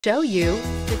Show you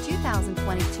the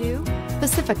 2022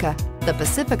 Pacifica. The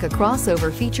Pacifica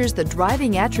crossover features the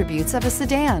driving attributes of a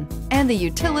sedan and the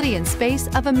utility and space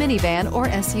of a minivan or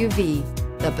SUV.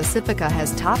 The Pacifica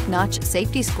has top-notch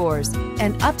safety scores,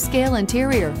 an upscale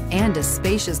interior, and a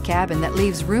spacious cabin that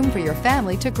leaves room for your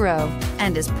family to grow,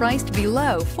 and is priced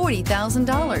below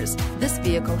 $40,000. This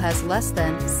vehicle has less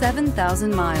than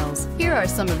 7,000 miles. Here are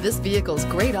some of this vehicle's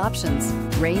great options: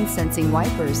 rain-sensing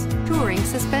wipers, touring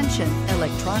suspension,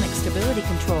 electronic stability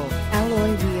control,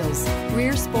 alloy wheels,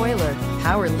 rear spoiler,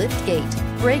 power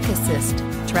liftgate, brake assist,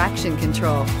 traction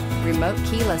control, remote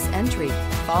keyless entry,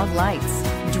 fog lights.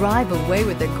 Drive away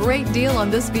with a great deal on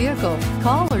this vehicle.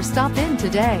 Call or stop in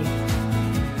today.